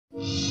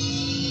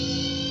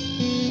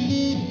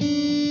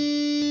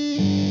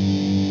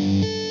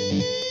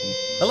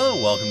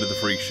Hello, welcome to the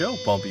Freak Show.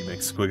 Bumpy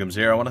McSquigums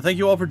here. I want to thank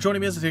you all for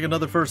joining me as I take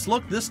another first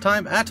look, this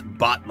time at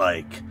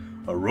Botlike,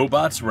 a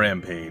robot's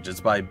Rampage.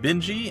 It's by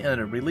Bingy, and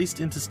it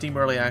released into Steam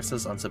Early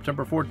Access on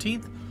September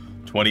 14th,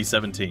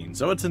 2017.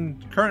 So it's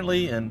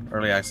currently in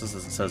Early Access,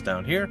 as it says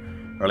down here.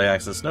 Early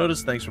Access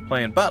notice, thanks for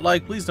playing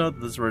Botlike. Please note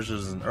that this version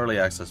is an Early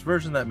Access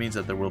version. That means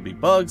that there will be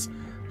bugs,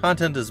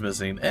 content is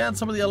missing, and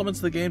some of the elements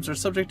of the games are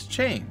subject to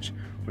change.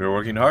 We are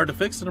working hard to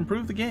fix and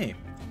improve the game.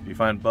 If you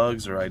find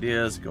bugs or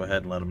ideas, go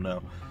ahead and let them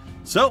know.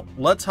 So,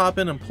 let's hop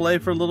in and play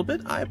for a little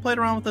bit. I played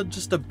around with it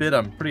just a bit.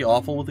 I'm pretty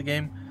awful with the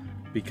game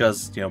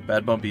because, you know,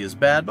 Bad Bumpy is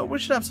bad, but we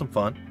should have some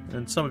fun.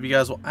 And some of you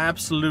guys will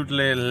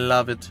absolutely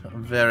love it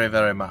very,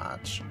 very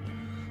much.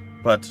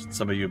 But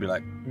some of you will be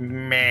like,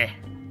 meh.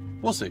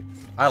 We'll see.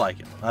 I like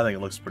it. I think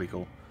it looks pretty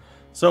cool.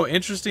 So,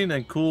 interesting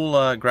and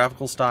cool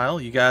graphical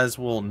style. You guys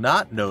will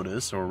not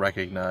notice or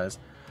recognize,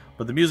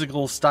 but the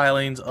musical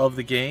stylings of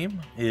the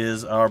game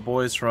is our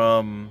boys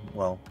from,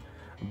 well,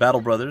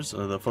 Battle Brothers,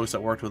 the folks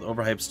that worked with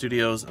Overhyped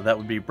Studios. That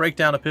would be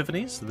Breakdown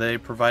Epiphanies. They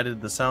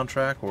provided the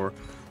soundtrack, or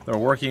they're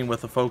working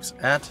with the folks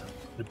at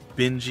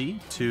Bingy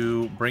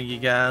to bring you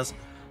guys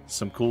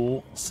some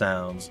cool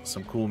sounds,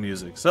 some cool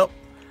music. So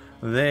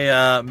they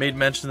made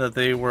mention that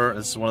this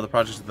is one of the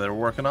projects that they were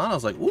working on. I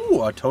was like,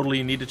 ooh, I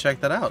totally need to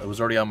check that out. It was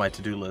already on my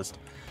to-do list.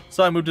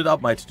 So I moved it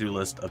up my to-do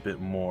list a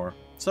bit more.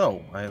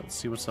 So, let's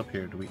see what's up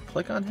here. Do we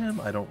click on him?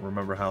 I don't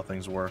remember how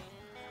things work.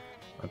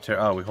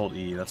 Oh, we hold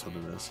E, that's what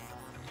it is.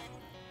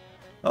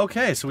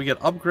 Okay, so we get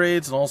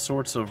upgrades and all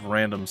sorts of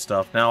random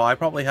stuff. Now, I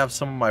probably have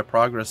some of my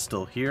progress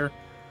still here.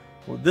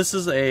 Well, this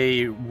is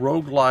a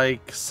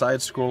roguelike,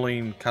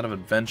 side-scrolling kind of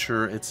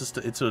adventure.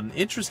 It's an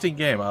interesting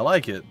game. I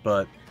like it,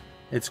 but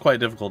it's quite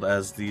difficult,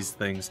 as these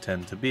things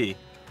tend to be.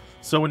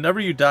 So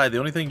whenever you die, the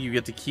only thing you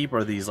get to keep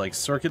are these like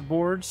circuit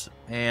boards,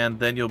 and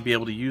then you'll be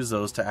able to use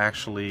those to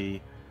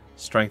actually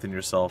strengthen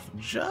yourself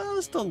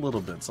just a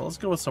little bit. So let's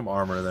go with some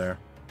armor there.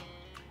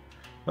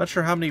 Not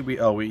sure how many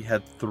we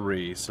had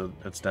 3, so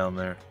it's down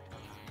there.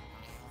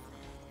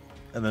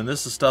 And then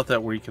this is stuff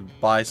that we can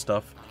buy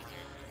stuff,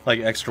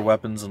 like extra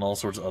weapons and all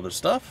sorts of other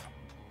stuff.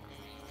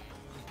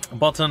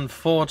 But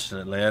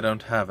unfortunately, I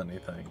don't have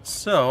anything.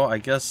 So I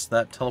guess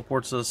that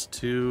teleports us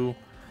to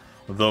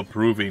the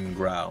Proving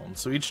Ground.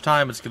 So each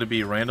time it's going to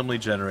be randomly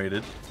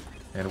generated,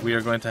 and we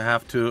are going to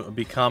have to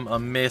become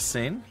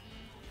amazing,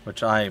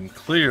 which I am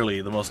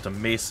clearly the most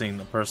amazing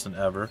person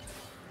ever.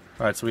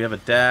 Alright, so we have a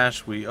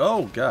dash,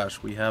 oh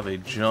gosh, we have a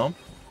jump,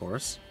 of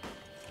course.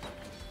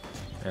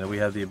 And we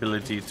have the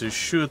ability to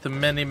shoot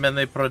many,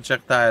 many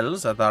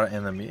projectiles at our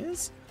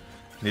enemies.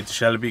 And it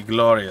shall be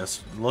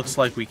glorious. Looks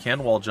like we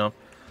can wall jump.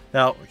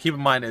 Now, keep in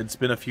mind, it's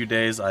been a few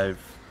days.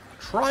 I've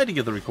tried to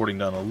get the recording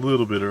done a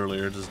little bit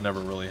earlier, it just never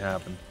really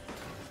happened.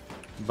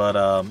 But,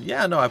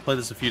 yeah, no, I played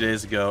this a few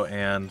days ago,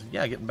 and,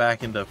 yeah, getting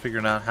back into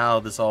figuring out how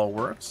this all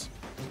works.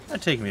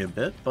 It'd take me a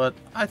bit, but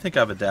I think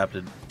I've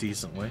adapted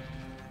decently.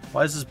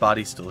 Why is his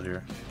body still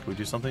here? Can we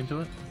do something to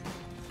it?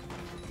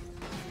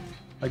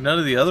 Like, none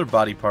of the other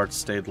body parts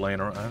stayed laying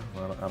around.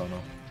 I don't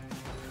know.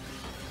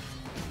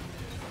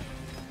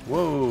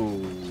 Whoa,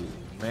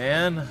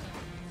 man.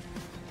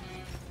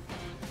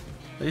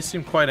 They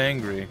seem quite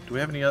angry. Do we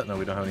have any other? No,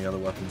 we don't have any other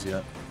weapons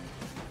yet.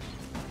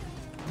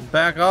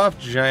 Back off,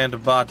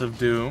 giant bot of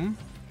doom.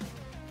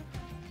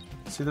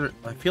 See,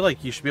 I feel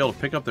like you should be able to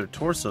pick up their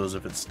torsos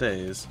if it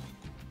stays.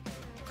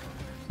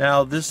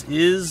 Now,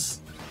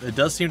 it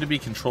does seem to be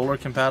controller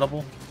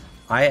compatible.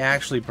 I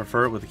actually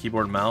prefer it with the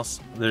keyboard and mouse.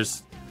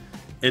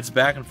 It's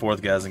back and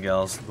forth, guys and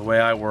gals. The way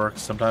I work,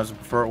 sometimes I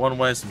prefer it one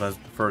way, sometimes I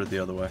prefer it the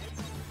other way.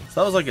 So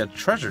that was like a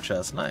treasure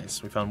chest.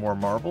 Nice. We found more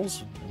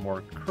marbles,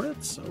 more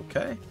crits.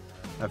 Okay.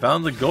 I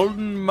found the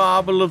golden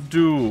marble of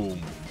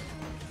doom.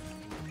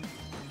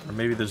 Or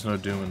maybe there's no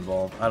doom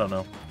involved. I don't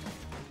know.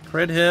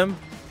 Crit him.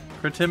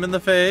 Crit him in the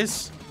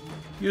face.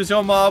 Use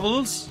your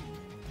marbles.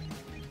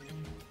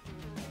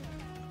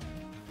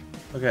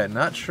 Okay,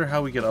 not sure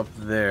how we get up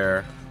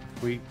there.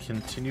 We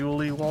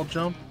continually wall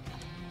jump?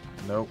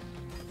 Nope.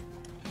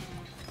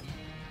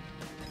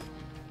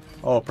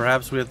 Oh,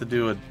 perhaps we have to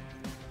do a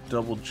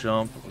double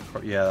jump.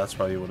 Yeah, that's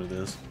probably what it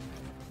is.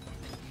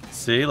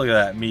 See, look at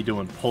that. Me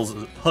doing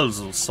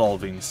puzzle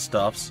solving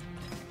stuffs.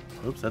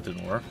 Oops, that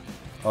didn't work.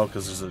 Oh,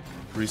 because there's a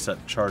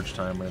reset charge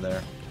timer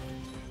there.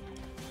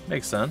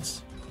 Makes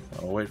sense.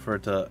 I'll wait for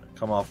it to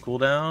come off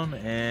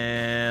cooldown,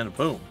 and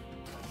boom.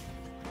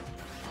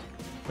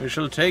 We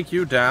shall take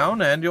you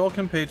down, and your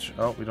compatriot.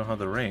 Oh, we don't have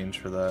the range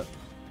for that.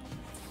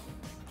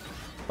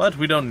 But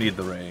we don't need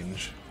the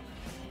range.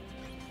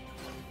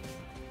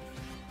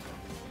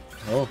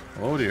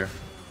 Oh dear.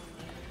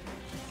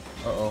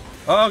 Uh-oh.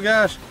 Oh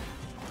gosh!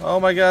 Oh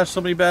my gosh, so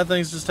many bad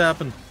things just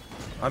happened.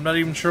 I'm not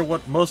even sure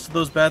what most of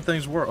those bad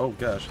things were. Oh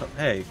gosh,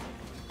 hey.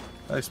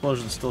 That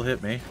explosion still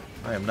hit me.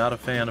 I am not a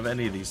fan of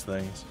any of these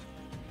things.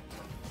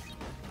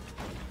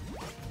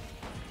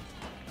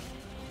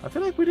 I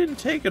feel like we didn't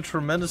take a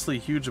tremendously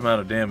huge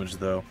amount of damage,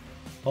 though.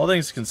 All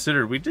things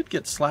considered, we did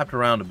get slapped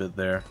around a bit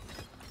there.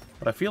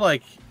 But I feel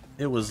like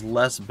it was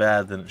less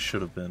bad than it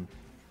should have been.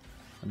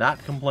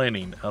 Not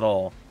complaining at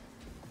all.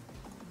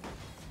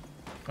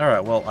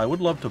 Alright, well, I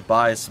would love to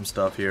buy some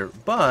stuff here,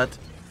 but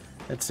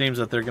it seems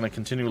that they're going to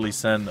continually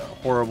send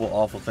horrible,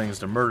 awful things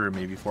to murder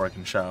me before I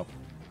can shop.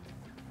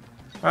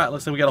 Alright,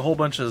 looks like we got a whole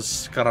bunch of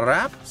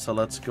scrap, so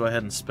let's go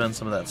ahead and spend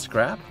some of that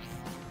scrap.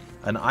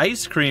 An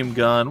ice cream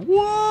gun.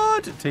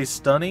 What? It tastes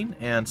stunning.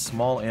 And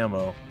small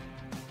ammo.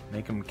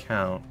 Make them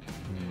count.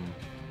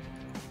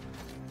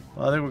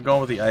 Well, I think we're going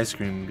with the ice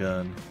cream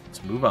gun.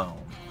 Let's move on.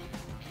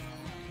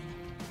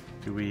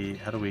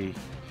 How do we...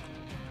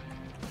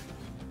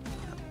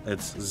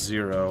 It's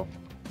 0.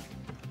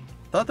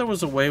 Thought there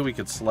was a way we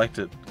could select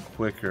it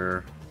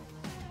quicker.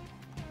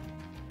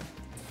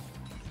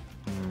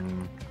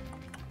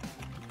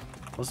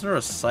 Wasn't there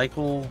a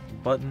cycle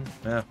button?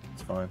 Yeah,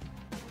 it's fine.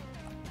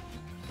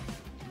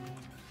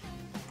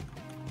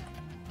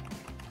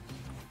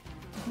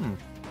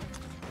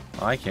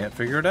 I can't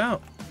figure it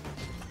out.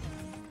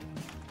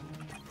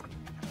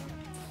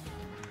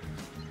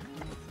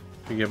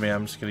 Forgive me,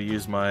 I'm just going to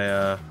use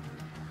my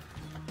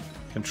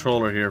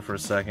controller here for a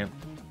second.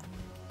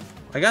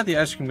 I got the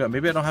ice cream gun.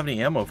 Maybe I don't have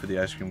any ammo for the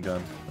ice cream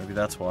gun. Maybe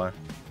that's why. It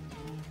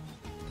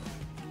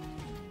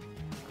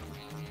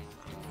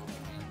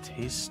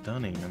tastes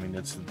stunning. I mean,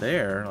 it's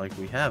there. Like,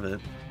 we have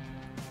it.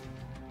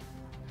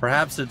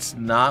 Perhaps it's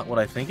not what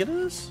I think it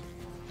is?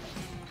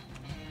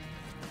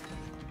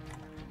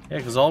 Yeah,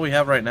 because all we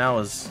have right now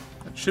is...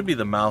 It should be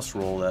the mouse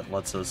roll that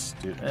lets us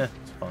do...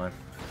 it's fine.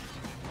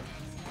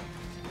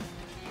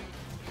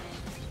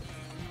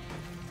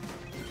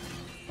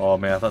 Oh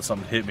man, I thought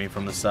something hit me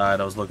from the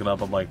side. I was looking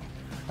up, I'm like,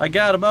 I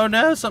got him! Oh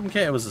no, something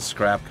came... It was a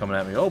scrap coming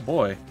at me. Oh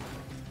boy.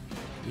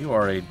 You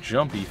are a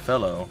jumpy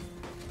fellow.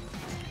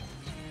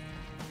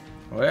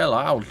 Well,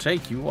 I'll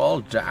take you all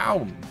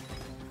down.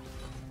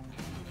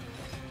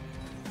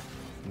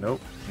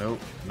 Nope, nope,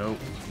 nope,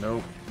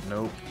 nope,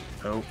 nope,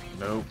 nope,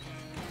 nope.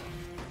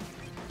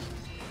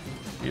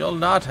 You'll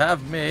not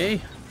have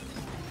me.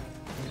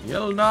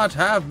 You'll not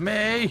have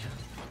me.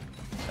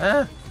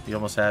 You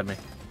almost had me.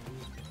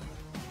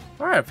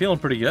 Alright, feeling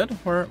pretty good.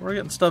 We're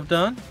getting stuff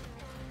done.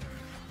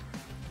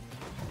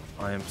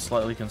 I am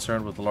slightly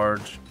concerned with the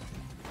large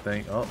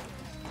thing. Oh.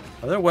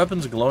 Are their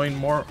weapons glowing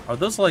more? Are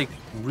those like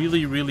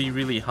really, really,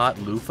 really hot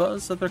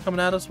loofahs that they're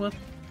coming at us with?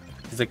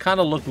 Because they kind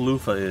of look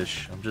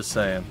loofah-ish. I'm just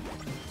saying.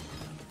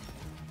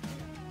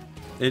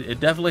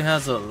 It definitely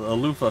has a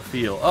loofah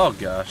feel. Oh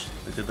gosh,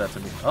 they did that to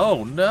me.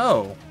 Oh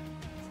no!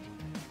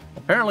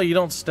 Apparently you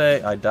don't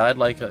stay... I died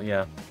like a...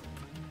 yeah.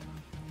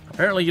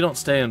 Apparently you don't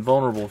stay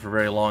invulnerable for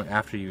very long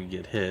after you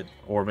get hit.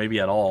 Or maybe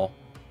at all.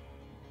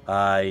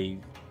 I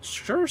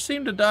sure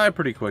seem to die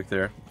pretty quick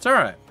there. It's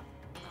alright.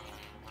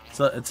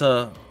 It's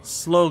a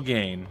slow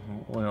gain.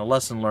 You know,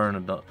 lesson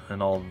learned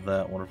and all of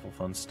that wonderful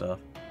fun stuff.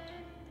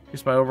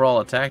 Increase my overall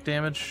attack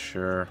damage?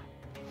 Sure.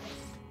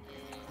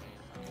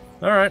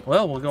 Alright,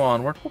 well, we'll go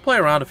onward. We'll play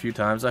around a few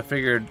times. I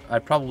figured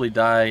I'd probably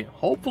die,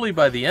 hopefully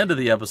by the end of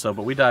the episode,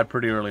 but we died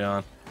pretty early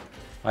on.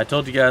 I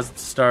told you guys at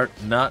the start,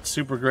 not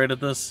super great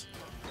at this.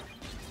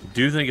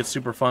 Do think it's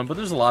super fun, but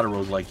there's a lot of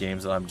roguelike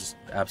games that I'm just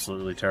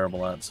absolutely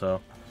terrible at,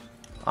 so...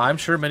 I'm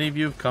sure many of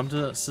you have come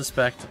to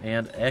suspect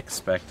and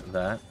expect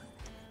that.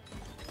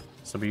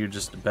 Some of you are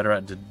just better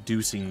at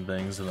deducing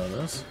things than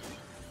others.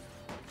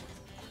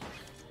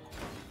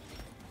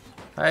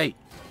 Hey!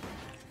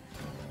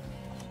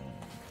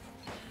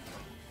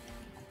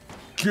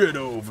 Get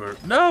over.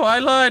 No, I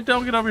lied.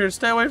 Don't get over here.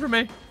 Stay away from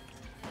me.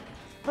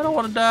 I don't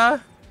want to die.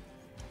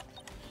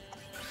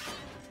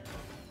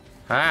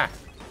 Ha.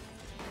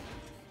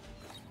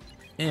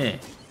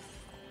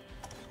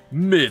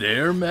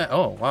 Mid-air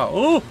oh, wow.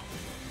 Oh.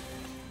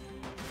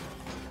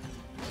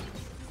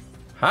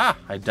 Ha.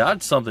 I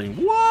dodged something.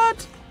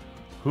 What?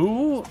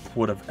 Who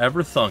would have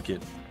ever thunk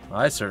it?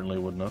 I certainly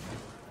wouldn't have.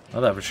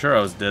 I thought for sure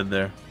I was dead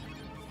there.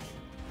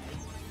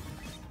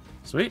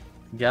 Sweet.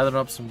 Gathering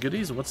up some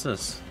goodies. What's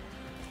this?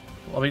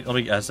 Let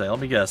me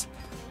guess.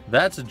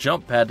 That's a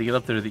jump pad to get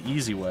up there the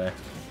easy way.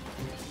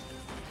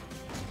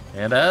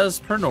 And as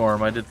per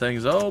norm, I did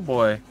things, oh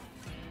boy,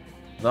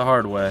 the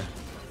hard way.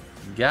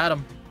 Got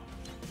him.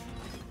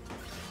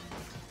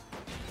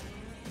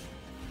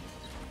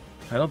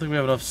 I don't think we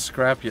have enough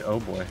scrap yet. Oh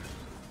boy.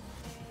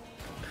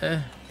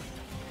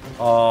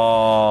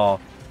 Oh,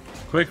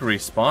 quick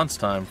response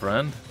time,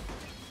 friend.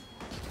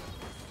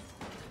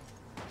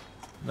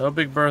 No,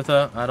 Big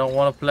Bertha, I don't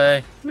want to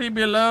play. Leave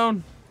me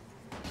alone.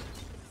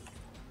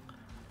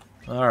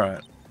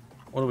 Alright,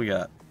 what do we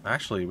got?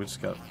 Actually, we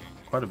just got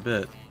quite a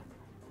bit.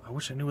 I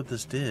wish I knew what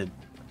this did.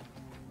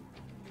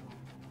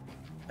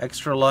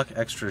 Extra luck,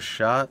 extra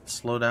shot,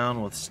 slow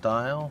down with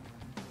style.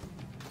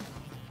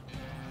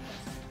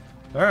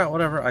 Alright,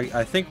 whatever.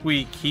 I think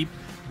we keep...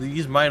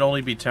 These might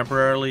only be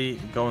temporarily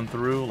going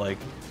through, like...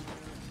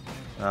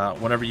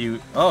 whenever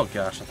you... Oh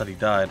gosh, I thought he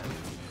died.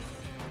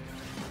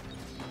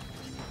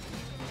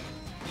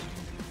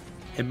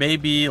 It may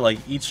be like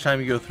each time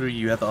you go through,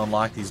 you have to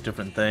unlock these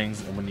different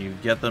things, and when you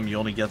get them, you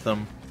only get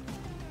them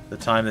the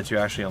time that you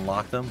actually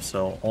unlock them.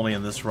 So only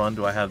in this run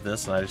do I have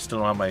this, and I still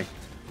don't have my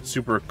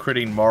super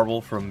critting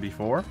marble from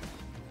before.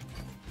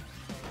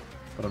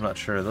 But I'm not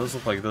sure. Those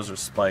look like those are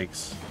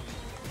spikes.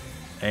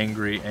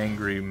 Angry,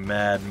 angry,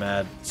 mad,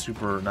 mad,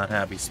 super not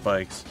happy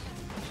spikes.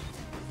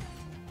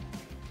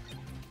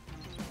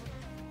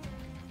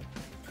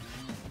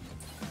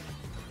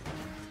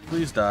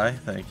 Please die,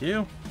 thank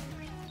you.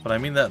 But I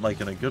mean that like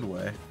in a good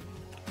way.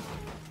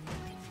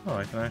 Oh,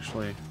 I can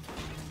actually...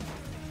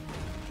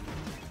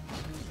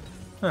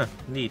 Huh,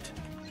 neat.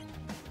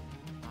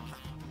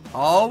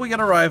 Oh, we got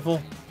a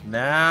rifle.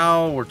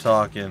 Now we're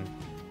talking.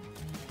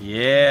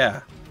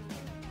 Yeah.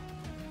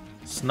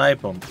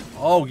 Snipe them.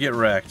 Oh, get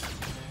wrecked.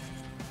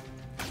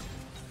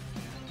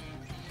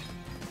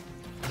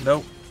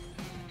 Nope.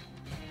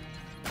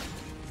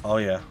 Oh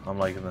yeah, I'm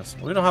liking this.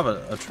 We don't have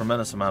a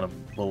tremendous amount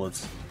of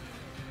bullets.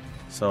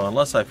 So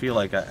unless I feel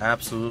like I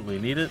absolutely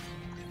need it,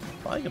 I'm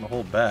probably going to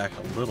hold back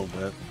a little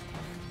bit.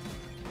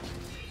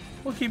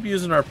 We'll keep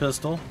using our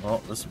pistol.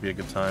 Oh, this would be a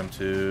good time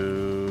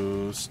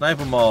to snipe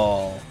them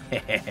all.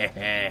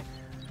 I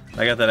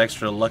got that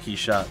extra lucky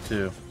shot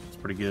too. It's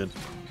pretty good.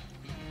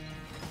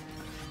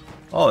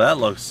 Oh, that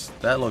looks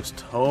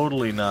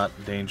totally not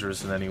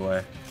dangerous in any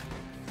way.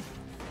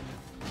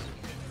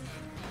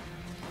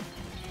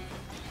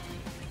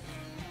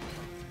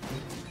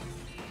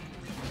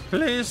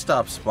 Please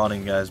stop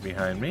spawning guys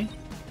behind me.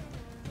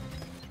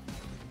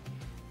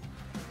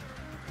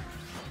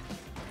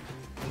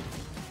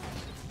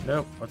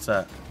 Nope, what's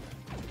that?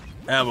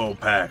 Ammo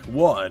pack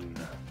 1.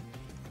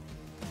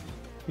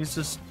 He's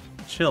just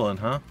chilling,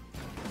 huh?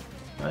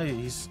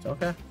 He's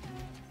okay.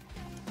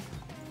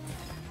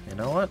 You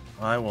know what?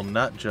 I will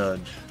not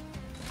judge.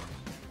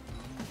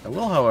 I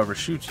will, however,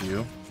 shoot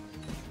you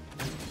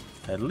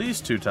at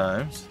least 2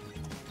 times.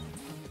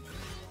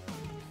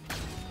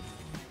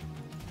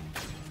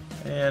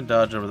 And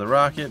dodge over the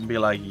rocket and be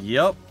like,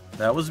 yup,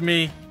 that was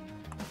me.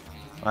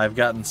 I've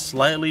gotten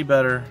slightly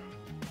better.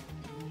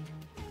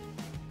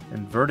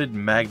 Inverted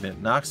magnet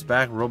knocks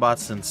back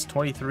robots since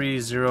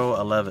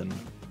 23.011.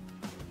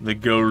 The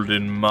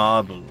golden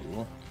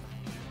marble.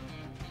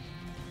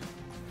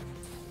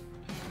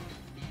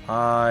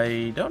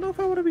 I don't know if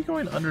I want to be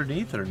going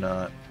underneath or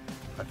not.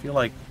 I feel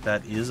like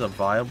that is a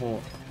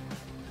viable...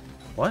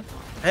 What?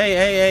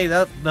 Hey,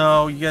 that...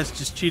 No, you guys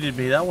just cheated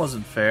me. That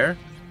wasn't fair.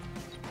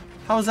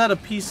 How is that a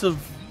piece of...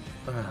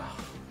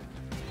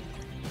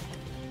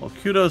 Well,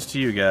 kudos to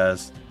you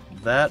guys.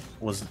 That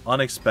was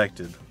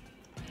unexpected.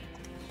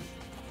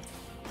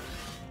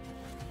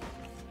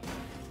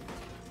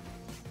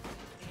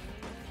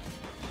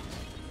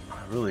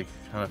 I really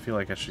kind of feel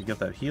like I should get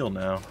that heal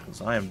now,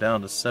 because I am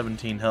down to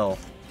 17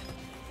 health.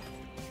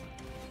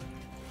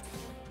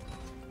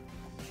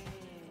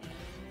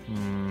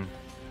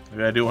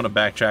 Maybe I do want to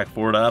backtrack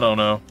for it, I don't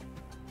know.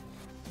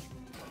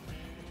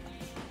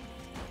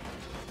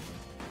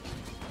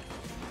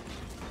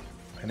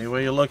 Any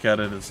way you look at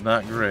it, it's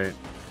not great.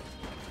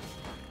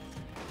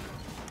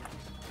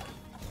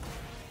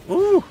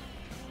 Woo!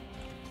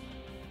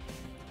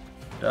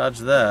 Dodge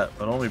that,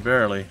 but only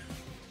barely.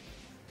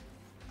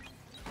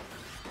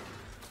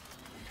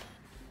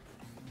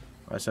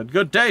 I said,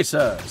 good day,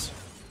 sirs!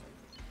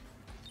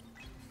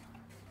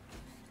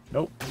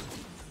 Nope.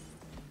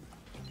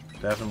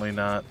 Definitely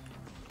not.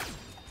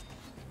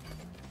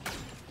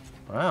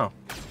 Wow.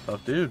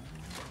 Tough dude.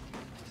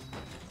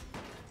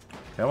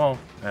 Come on.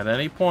 At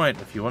any point,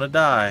 if you want to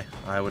die,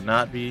 I would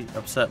not be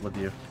upset with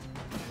you.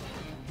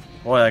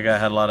 Boy, that guy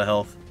had a lot of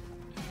health.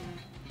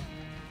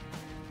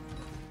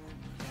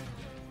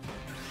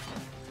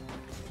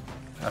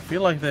 I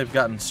feel like they've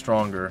gotten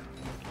stronger.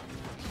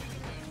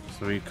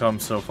 So we've come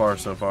so far.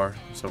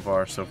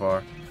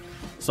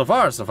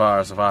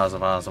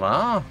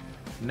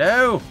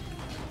 No!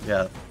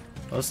 Yeah,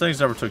 those things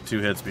never took 2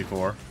 hits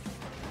before.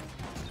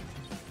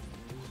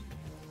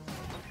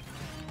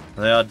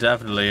 They are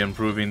definitely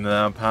improving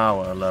their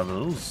power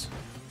levels.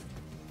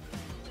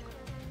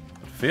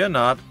 But fear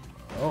not.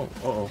 Oh,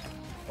 uh-oh.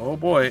 Oh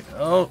boy.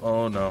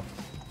 Oh no.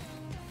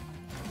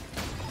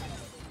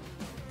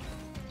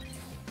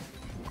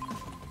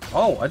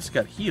 Oh, I just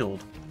got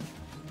healed.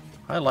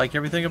 I like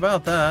everything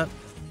about that.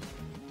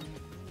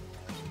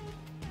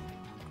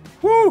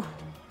 Woo!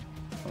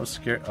 I was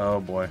scared. Oh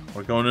boy.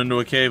 We're going into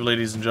a cave,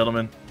 ladies and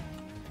gentlemen.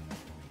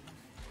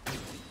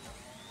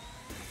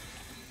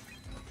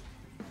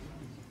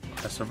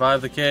 I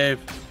survived the cave.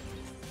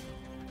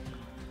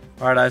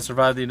 Alright, I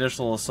survived the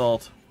initial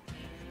assault.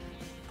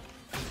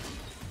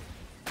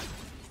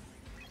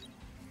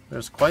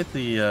 There's quite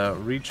the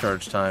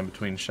recharge time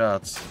between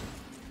shots.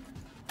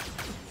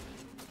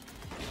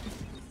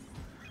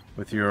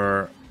 With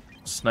your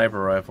sniper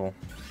rifle.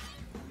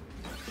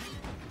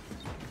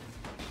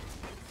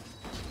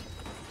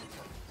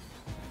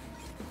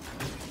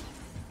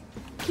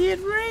 Get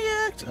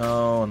wrecked!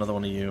 Oh, another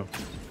one of you.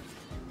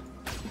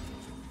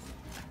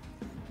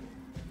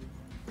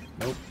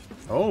 Nope.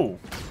 Oh!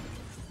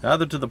 Now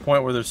they're to the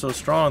point where they're so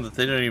strong that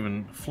they don't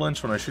even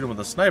flinch when I shoot them with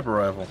a sniper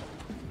rifle.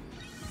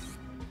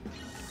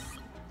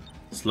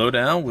 Slow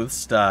down with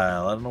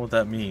style. I don't know what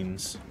that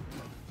means.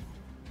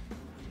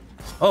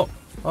 Oh!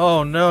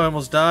 Oh no, I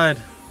almost died.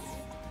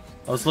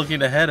 I was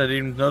looking ahead, I didn't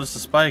even notice the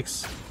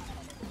spikes.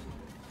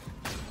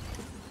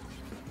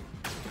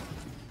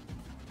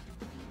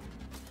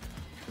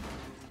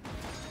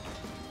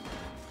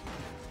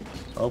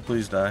 Oh,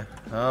 please die.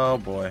 Oh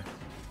boy.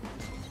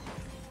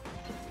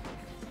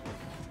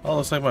 Oh,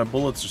 looks like my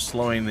bullets are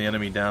slowing the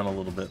enemy down a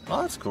little bit.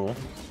 Oh, that's cool.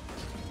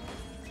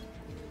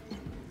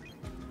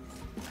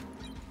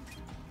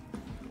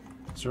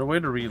 Is there a way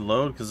to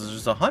reload? Because there's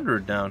just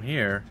 100 down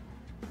here.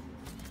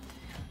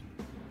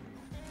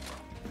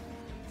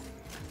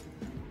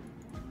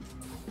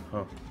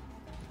 Oh.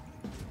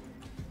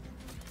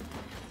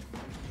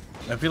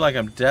 I feel like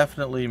I'm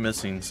definitely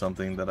missing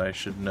something that I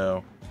should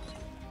know.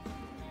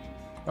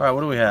 Alright,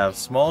 what do we have?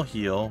 Small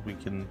heal. We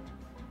can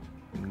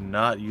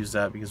not use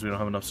that because we don't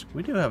have enough.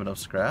 We do have enough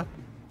scrap.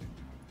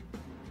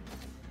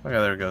 Okay,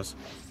 there it goes.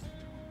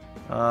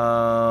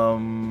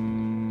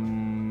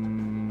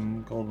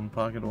 Golden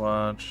pocket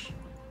watch.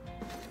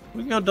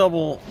 We can go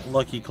double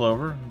lucky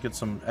clover and get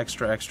some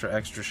extra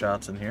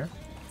shots in here.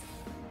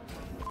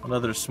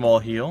 Another small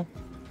heal.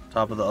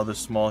 Top of the other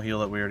small heal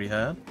that we already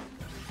had.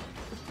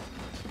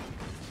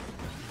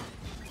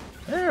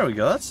 There we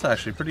go. That's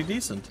actually pretty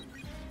decent.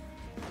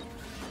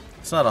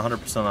 It's not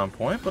 100% on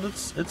point, but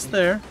it's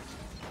there.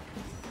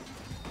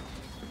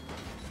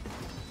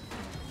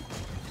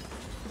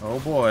 Oh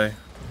boy.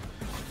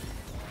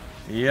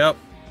 Yep.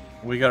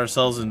 We got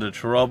ourselves into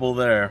trouble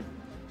there.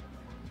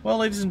 Well,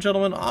 ladies and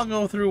gentlemen, I'll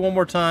go through one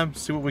more time,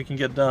 see what we can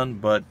get done,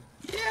 but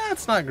yeah,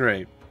 it's not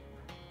great.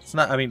 It's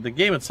not, I mean, the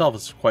game itself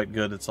is quite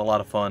good. It's a lot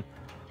of fun.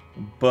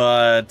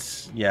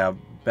 But yeah,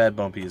 bad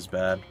bumpy is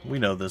bad. We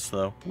know this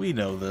though. We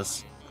know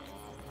this.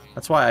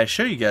 That's why I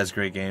show you guys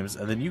great games,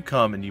 and then you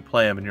come and you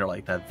play them, and you're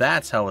like, now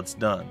that's how it's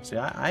done. See,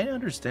 I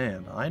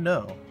understand. I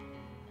know.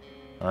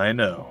 I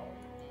know.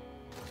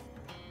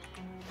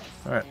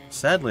 Alright,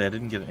 sadly I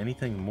didn't get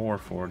anything more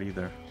for it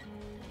either.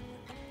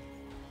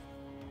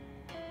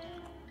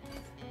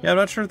 Yeah, I'm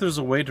not sure if there's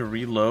a way to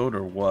reload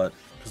or what,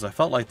 because I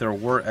felt like there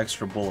were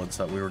extra bullets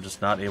that we were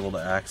just not able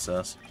to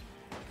access.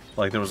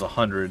 Like there was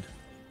 100.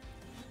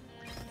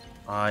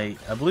 I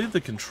believe the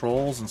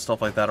controls and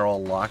stuff like that are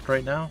all locked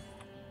right now.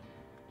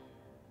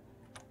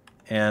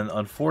 And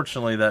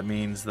unfortunately that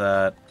means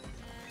that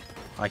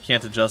I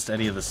can't adjust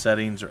any of the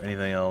settings or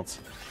anything else.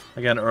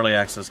 Again, early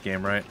access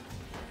game, right?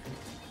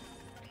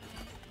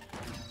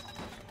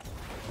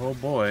 Oh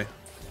boy.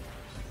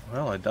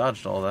 Well, I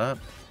dodged all that.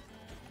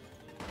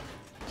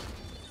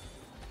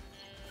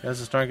 You guys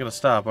just aren't gonna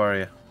stop, are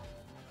you?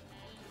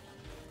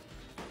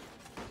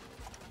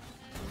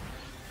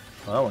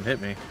 Well, that one hit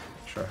me.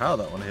 Not sure how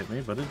that one hit me,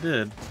 but it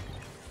did.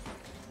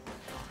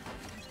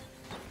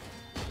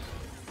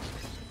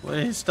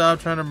 Please stop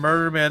trying to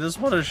murder me. I just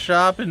want to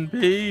shop in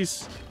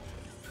peace.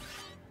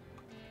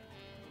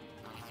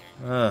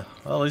 Well,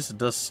 at least it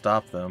does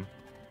stop them.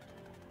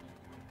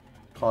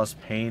 Cause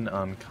pain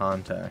on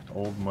contact.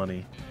 Old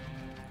money.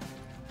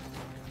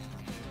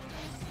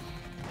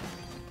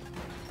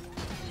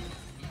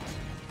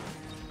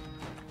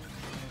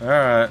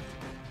 Alright.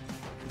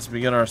 Let's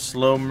begin our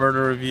slow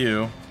murder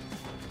review.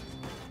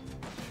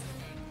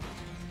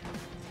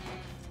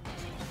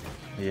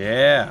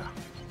 Yeah.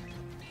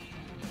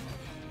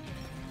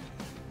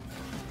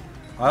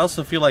 I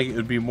also feel like it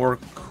would be more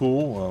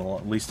cool, well,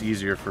 at least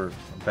easier for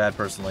a bad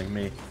person like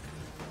me,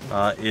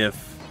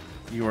 if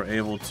you were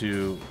able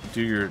to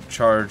do your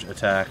charge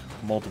attack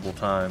multiple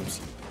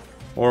times.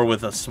 Or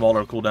with a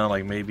smaller cooldown,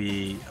 like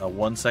maybe a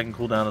 1 second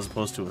cooldown as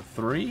opposed to a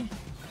 3.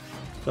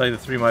 I feel like the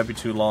 3 might be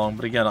too long,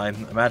 but again, I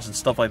imagine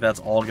stuff like that's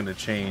all going to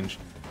change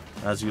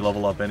as you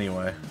level up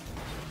anyway.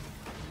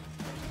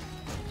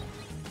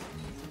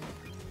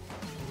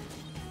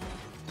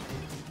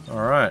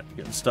 Alright,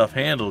 getting stuff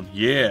handled.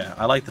 Yeah,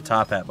 I like the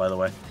top hat, by the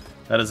way.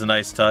 That is a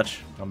nice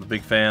touch. I'm a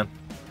big fan.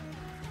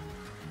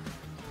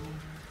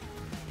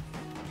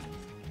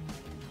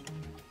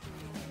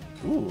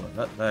 Ooh,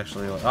 that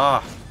actually,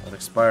 that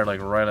expired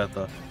like right at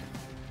the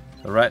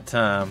right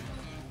time.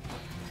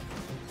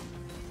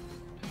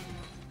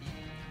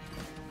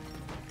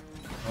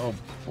 Oh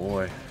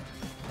boy,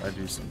 I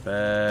do some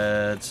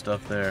bad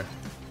stuff there.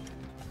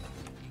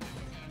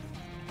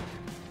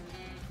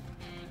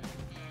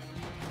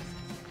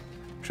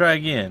 Try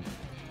again.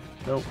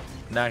 Nope,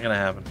 not gonna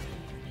happen.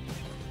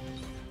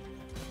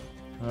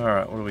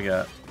 Alright, what do we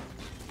got?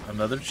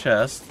 Another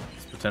chest.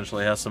 This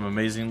potentially has some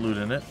amazing loot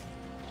in it.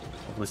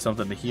 Hopefully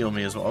something to heal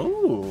me as well.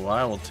 Ooh,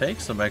 I will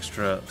take some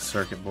extra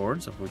circuit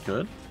boards if we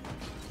could.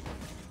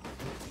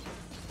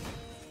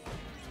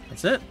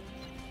 That's it.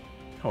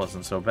 That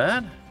wasn't so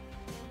bad.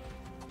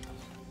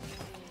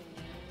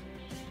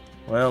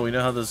 Well, we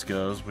know how this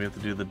goes. We have to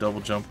do the double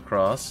jump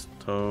across.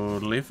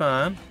 Totally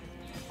fine.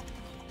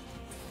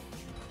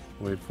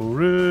 Wait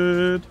for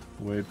it.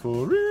 Wait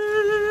for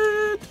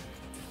it.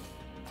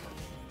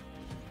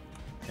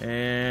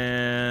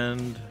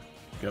 And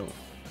go.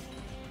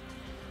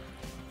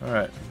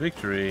 Alright,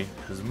 victory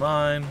is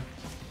mine.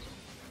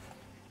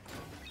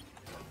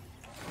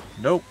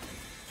 Nope.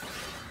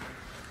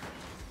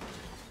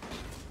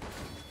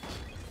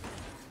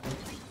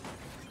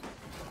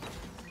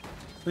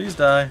 Please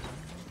die.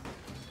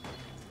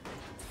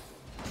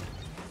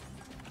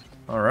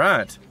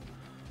 Alright.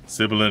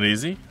 Simple and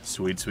easy.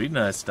 Sweet, sweet,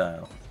 nice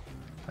style.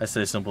 I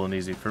say simple and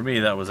easy. For me,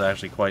 that was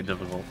actually quite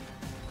difficult.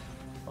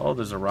 Oh,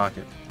 there's a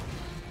rocket.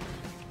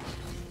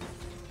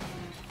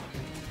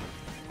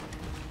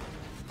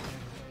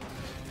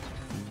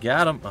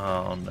 Got him.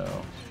 Oh,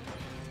 no.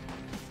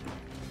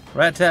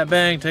 Rat tat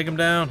bang. Take him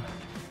down.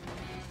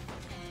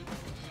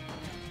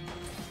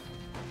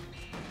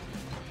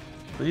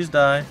 Please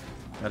die.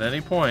 At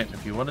any point,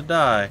 if you want to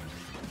die,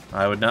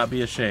 I would not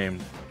be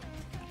ashamed.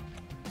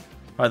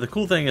 Alright, the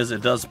cool thing is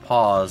it does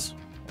pause.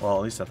 Well,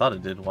 at least I thought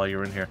it did while you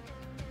were in here.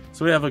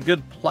 So we have a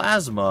good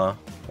plasma,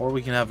 or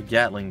we can have a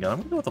Gatling gun. I'm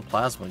going to go with a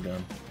plasma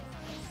gun.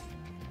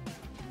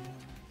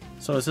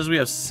 So it says we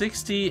have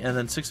 60 and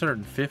then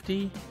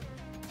 650.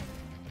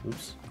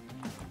 Oops.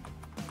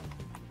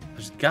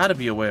 There's got to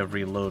be a way of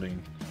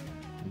reloading.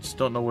 I just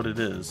don't know what it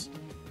is.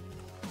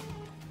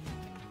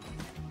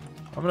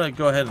 I'm going to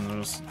go ahead and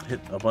just hit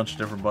a bunch of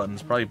different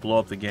buttons. Probably blow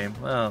up the game.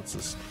 Well, it's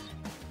just...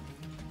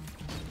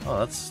 Oh,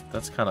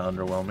 that's kind of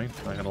underwhelming.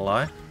 Not going to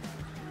lie.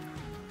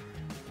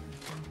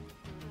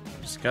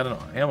 Just got an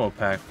ammo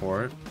pack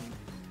for it.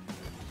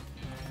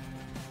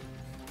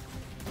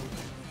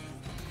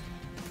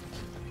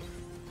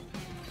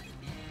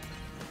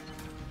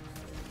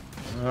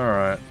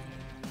 Alright.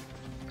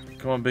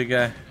 Come on, big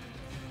guy.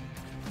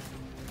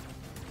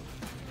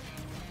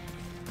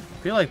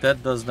 I feel like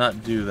that does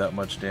not do that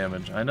much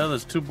damage. I know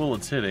there's 2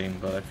 bullets hitting,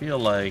 but I feel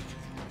like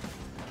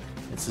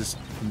it's just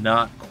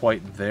not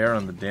quite there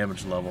on the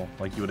damage level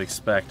like you would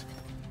expect.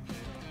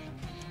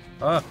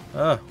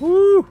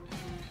 Woo!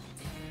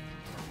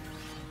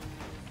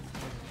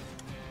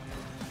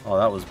 Oh,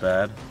 that was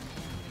bad.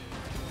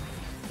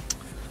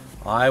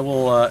 I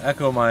will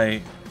echo my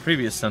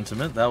previous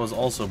sentiment. That was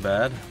also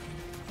bad.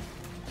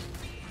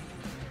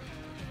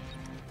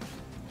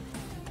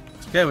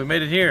 It's okay, we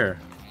made it here.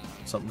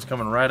 Something's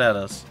coming right at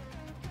us.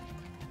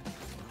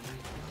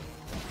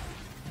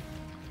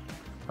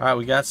 Alright,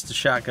 we got the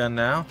shotgun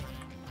now.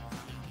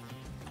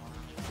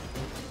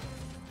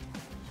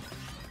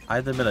 I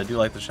have to admit, I do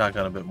like the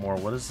shotgun a bit more.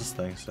 What does this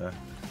thing say?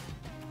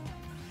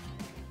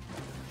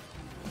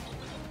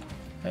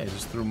 Hey, it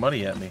just threw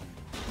money at me.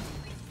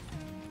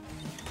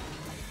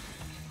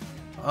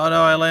 Oh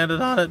no, I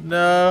landed on it.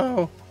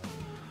 No!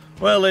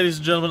 Well, ladies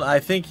and gentlemen, I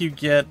think you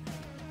get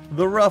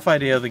the rough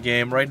idea of the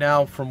game. Right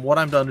now, from what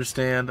I'm to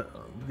understand,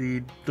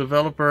 the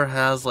developer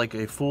has like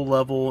a full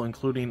level,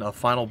 including a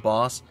final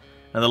boss,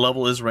 and the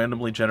level is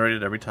randomly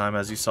generated every time.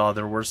 As you saw,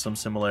 there were some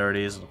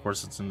similarities. Of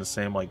course, it's in the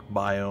same like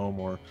biome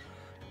or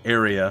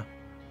area,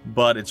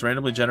 but it's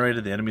randomly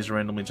generated, the enemies are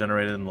randomly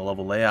generated, and the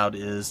level layout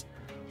is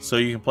so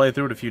you can play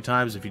through it a few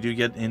times. If you do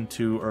get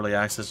into early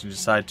access and you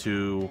decide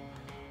to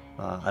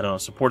I don't know,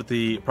 support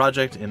the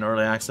project in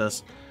early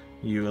access,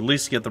 you at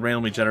least get the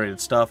randomly generated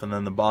stuff, and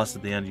then the boss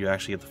at the end you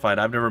actually get to fight.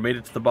 I've never made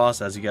it to the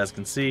boss, as you guys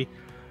can see.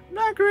 I'm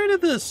not great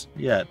at this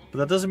yet, but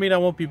that doesn't mean I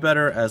won't be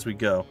better as we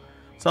go.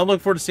 So I'm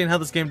looking forward to seeing how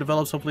this game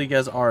develops. Hopefully you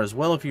guys are as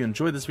well. If you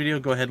enjoyed this video,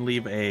 go ahead and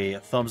leave a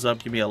thumbs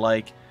up, give me a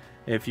like.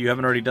 If you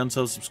haven't already done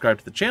so, subscribe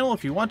to the channel.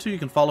 If you want to, you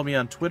can follow me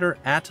on Twitter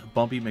at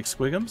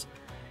BumpyMcSquigums.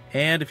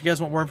 And if you guys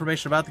want more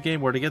information about the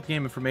game, where to get the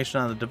game, information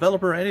on the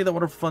developer, any of that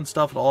wonderful fun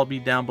stuff, it'll all be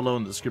down below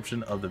in the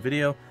description of the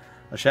video.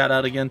 A shout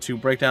out again to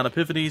Breakdown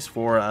Epiphanies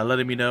for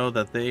letting me know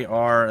that they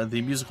are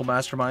the musical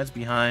masterminds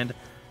behind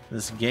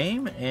this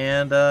game.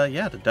 And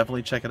yeah, to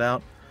definitely check it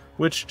out.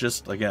 Which,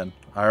 just, again,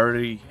 I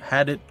already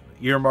had it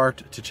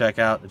earmarked to check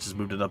out. It just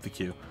moved it up the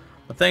queue.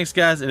 But thanks,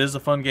 guys. It is a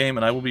fun game,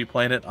 and I will be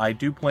playing it. I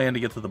do plan to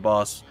get to the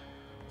boss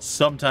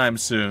sometime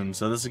soon.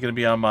 So this is going to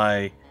be on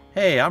my,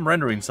 hey, I'm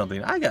rendering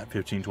something. I got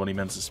 15-20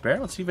 minutes to spare.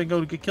 Let's see if I can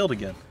go get killed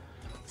again.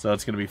 So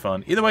it's going to be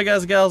fun. Either way,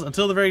 guys and gals,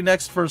 until the very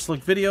next First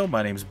Look video,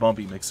 my name's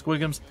Bumpy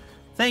McSquigums.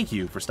 Thank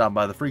you for stopping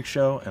by the Freak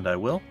Show, and I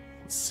will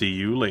see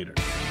you later.